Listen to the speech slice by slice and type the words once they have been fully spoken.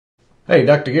Hey,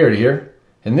 Dr. Gearity here.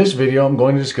 In this video, I'm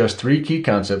going to discuss three key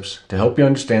concepts to help you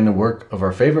understand the work of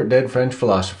our favorite dead French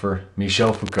philosopher,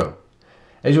 Michel Foucault.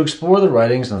 As you explore the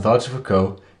writings and the thoughts of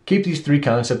Foucault, keep these three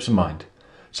concepts in mind.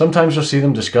 Sometimes you'll see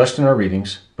them discussed in our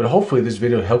readings, but hopefully this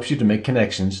video helps you to make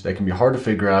connections that can be hard to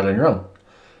figure out on your own.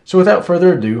 So without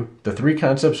further ado, the three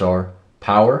concepts are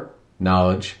power,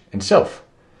 knowledge, and self.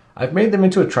 I've made them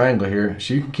into a triangle here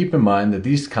so you can keep in mind that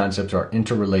these concepts are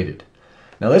interrelated.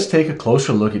 Now let's take a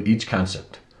closer look at each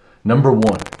concept. Number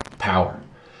one, power.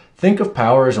 Think of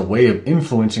power as a way of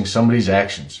influencing somebody's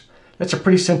actions. That's a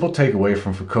pretty simple takeaway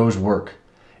from Foucault's work.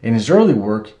 In his early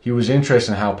work, he was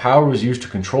interested in how power was used to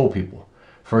control people.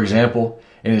 For example,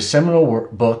 in his seminal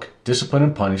book, Discipline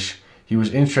and Punish, he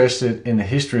was interested in the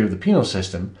history of the penal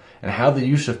system and how the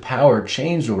use of power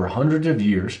changed over hundreds of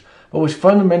years, but was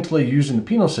fundamentally used in the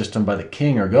penal system by the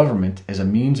king or government as a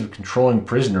means of controlling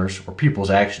prisoners or people's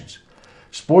actions.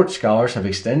 Sports scholars have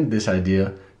extended this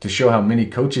idea to show how many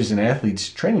coaches and athletes'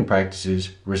 training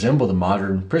practices resemble the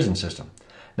modern prison system.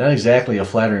 Not exactly a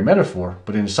flattering metaphor,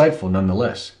 but insightful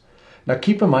nonetheless. Now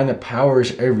keep in mind that power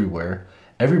is everywhere.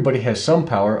 Everybody has some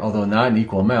power, although not in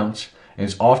equal amounts, and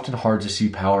it's often hard to see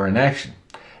power in action.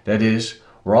 That is,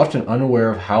 we're often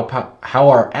unaware of how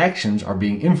our actions are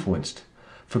being influenced.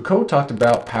 Foucault talked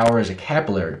about power as a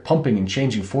capillary, pumping and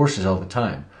changing forces all the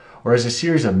time, or as a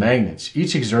series of magnets,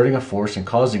 each exerting a force and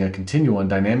causing a continual and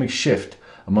dynamic shift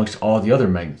amongst all the other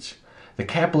magnets. The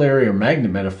capillary or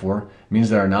magnet metaphor means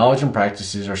that our knowledge and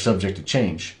practices are subject to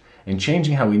change, and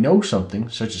changing how we know something,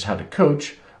 such as how to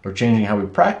coach, or changing how we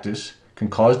practice, can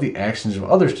cause the actions of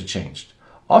others to change,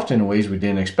 often in ways we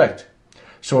didn't expect.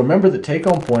 So remember the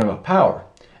take-home point about power.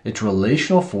 It's a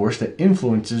relational force that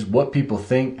influences what people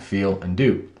think, feel, and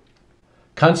do.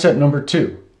 Concept number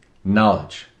two,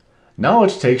 knowledge.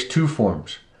 Knowledge takes two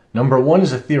forms. Number one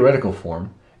is a theoretical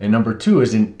form, and number two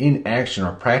is an in-action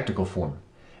or practical form.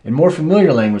 In more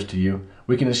familiar language to you,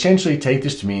 we can essentially take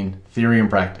this to mean theory and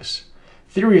practice.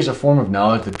 Theory is a form of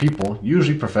knowledge that people,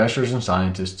 usually professors and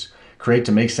scientists, create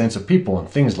to make sense of people and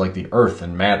things like the earth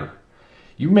and matter.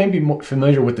 You may be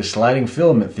familiar with the sliding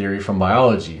filament theory from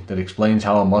biology that explains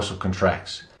how a muscle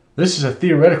contracts. This is a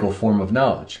theoretical form of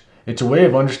knowledge. It's a way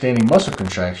of understanding muscle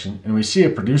contraction, and we see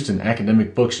it produced in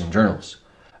academic books and journals.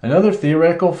 Another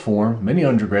theoretical form many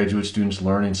undergraduate students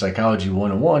learn in Psychology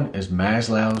 101 is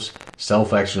Maslow's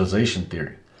self-actualization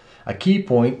theory. A key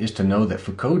point is to know that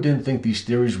Foucault didn't think these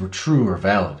theories were true or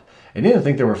valid, and didn't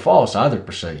think they were false either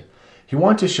per se. He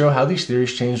wanted to show how these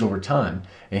theories changed over time,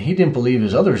 and he didn't believe,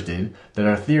 as others did, that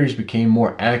our theories became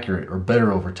more accurate or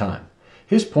better over time.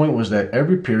 His point was that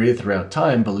every period throughout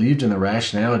time believed in the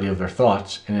rationality of their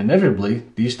thoughts, and inevitably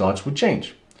these thoughts would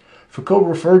change. Foucault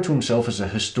referred to himself as a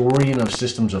historian of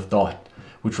systems of thought,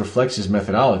 which reflects his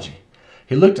methodology.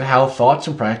 He looked at how thoughts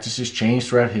and practices changed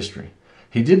throughout history.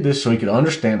 He did this so he could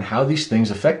understand how these things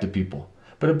affected people,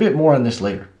 but a bit more on this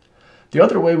later. The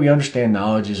other way we understand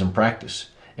knowledge is in practice.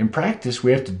 In practice,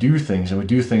 we have to do things, and we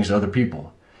do things to other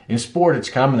people. In sport, it's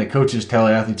common that coaches tell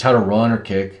athletes how to run or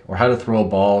kick, or how to throw a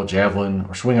ball, javelin,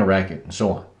 or swing a racket, and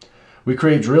so on. We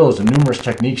create drills and numerous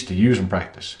techniques to use in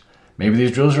practice. Maybe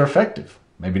these drills are effective,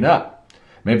 maybe not.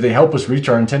 Maybe they help us reach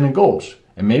our intended goals,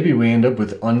 and maybe we end up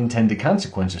with unintended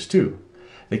consequences too.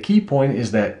 The key point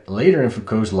is that later in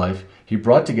Foucault's life, he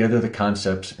brought together the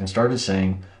concepts and started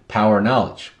saying power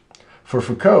knowledge. For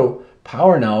Foucault,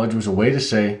 power knowledge was a way to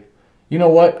say, you know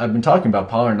what, I've been talking about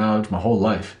power knowledge my whole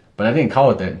life, but I didn't call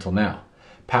it that until now.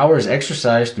 Power is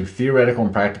exercised through theoretical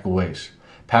and practical ways.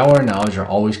 Power and knowledge are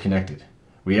always connected.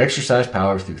 We exercise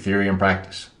power through theory and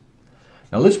practice.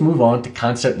 Now let's move on to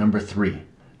concept number three,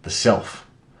 the self.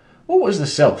 What was the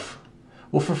self?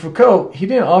 Well, for Foucault, he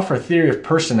didn't offer a theory of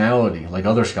personality like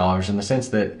other scholars, in the sense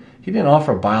that he didn't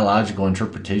offer a biological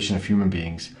interpretation of human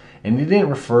beings, and he didn't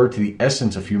refer to the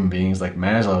essence of human beings like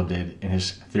Maslow did in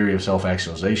his theory of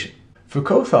self-actualization.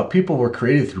 Foucault thought people were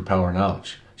created through power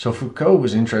knowledge. So Foucault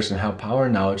was interested in how power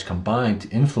and knowledge combine to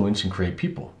influence and create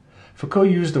people. Foucault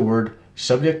used the word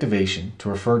subjectivation to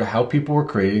refer to how people were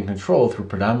created and controlled through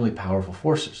predominantly powerful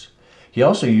forces. He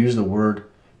also used the word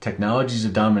technologies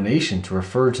of domination to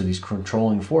refer to these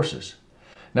controlling forces.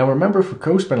 Now remember,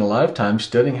 Foucault spent a lot of time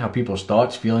studying how people's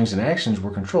thoughts, feelings, and actions were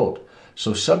controlled,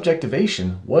 so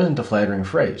subjectivation wasn't a flattering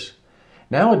phrase.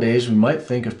 Nowadays, we might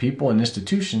think of people and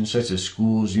institutions such as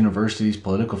schools, universities,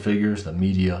 political figures, the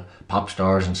media, pop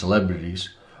stars and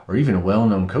celebrities, or even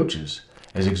well-known coaches,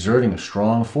 as exerting a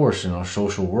strong force in our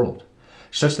social world,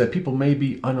 such that people may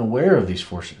be unaware of these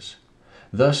forces.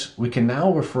 Thus, we can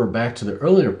now refer back to the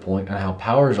earlier point on how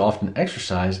power is often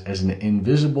exercised as an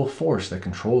invisible force that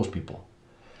controls people.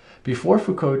 Before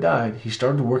Foucault died, he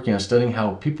started working on studying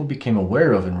how people became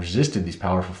aware of and resisted these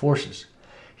powerful forces.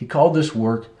 He called this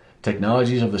work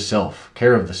Technologies of the Self,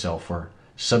 Care of the Self, or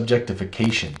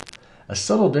Subjectification. A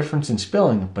subtle difference in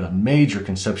spelling, but a major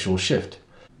conceptual shift.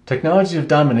 Technologies of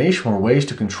domination were ways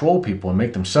to control people and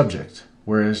make them subjects,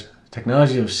 whereas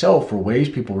technologies of self were ways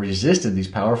people resisted these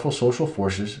powerful social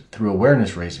forces through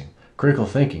awareness raising, critical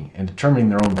thinking, and determining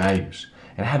their own values,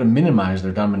 and how to minimize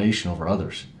their domination over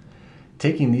others.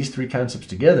 Taking these three concepts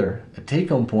together, a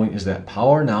take-home point is that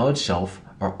power, knowledge, self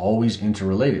are always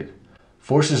interrelated.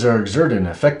 Forces are exerted and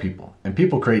affect people, and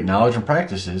people create knowledge and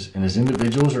practices, and as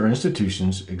individuals or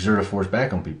institutions exert a force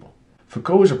back on people.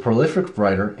 Foucault is a prolific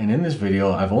writer, and in this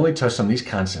video I've only touched on these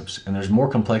concepts, and there's more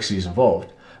complexities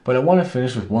involved, but I want to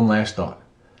finish with one last thought.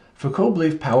 Foucault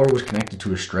believed power was connected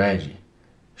to a strategy.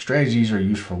 Strategies are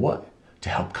used for what? To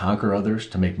help conquer others,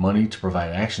 to make money, to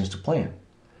provide actions to plan.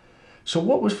 So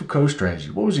what was Foucault's strategy?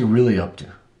 What was he really up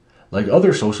to? Like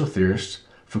other social theorists,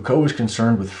 Foucault was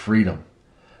concerned with freedom.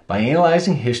 By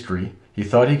analyzing history, he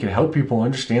thought he could help people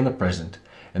understand the present,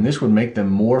 and this would make them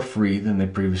more free than they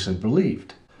previously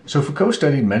believed. So Foucault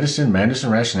studied medicine, madness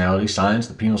and rationality, science,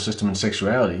 the penal system, and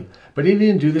sexuality, but he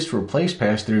didn't do this to replace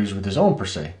past theories with his own per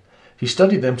se. He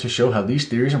studied them to show how these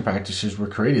theories and practices were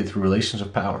created through relations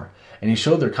of power, and he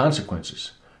showed their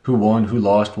consequences. Who won, who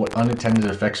lost, what unintended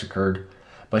effects occurred.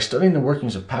 By studying the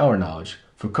workings of power knowledge,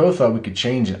 Foucault thought we could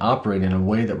change and operate in a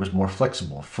way that was more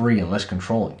flexible, free, and less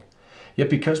controlling. Yet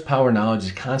because power knowledge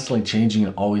is constantly changing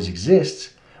and always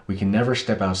exists, we can never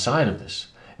step outside of this,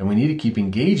 and we need to keep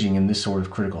engaging in this sort of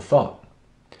critical thought.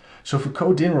 So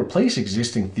Foucault didn't replace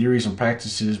existing theories and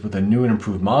practices with a new and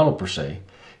improved model per se.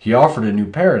 He offered a new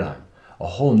paradigm, a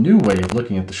whole new way of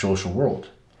looking at the social world.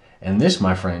 And this,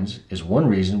 my friends, is one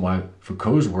reason why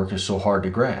Foucault's work is so hard to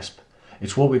grasp.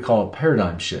 It's what we call a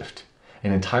paradigm shift,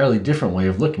 an entirely different way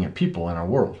of looking at people in our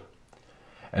world.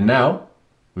 And now,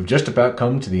 we've just about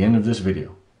come to the end of this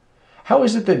video. How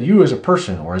is it that you as a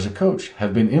person or as a coach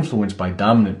have been influenced by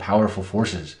dominant, powerful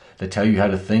forces that tell you how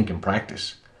to think and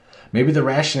practice? Maybe the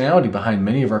rationality behind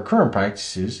many of our current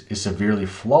practices is severely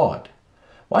flawed.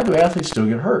 Why do athletes still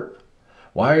get hurt?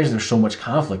 Why is there so much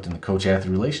conflict in the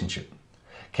coach-athlete relationship?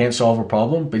 Can't solve a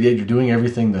problem, but yet you're doing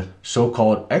everything the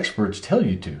so-called experts tell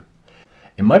you to.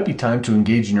 It might be time to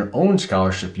engage in your own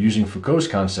scholarship using Foucault's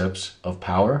concepts of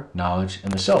power, knowledge,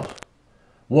 and the self.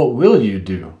 What will you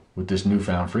do with this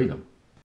newfound freedom?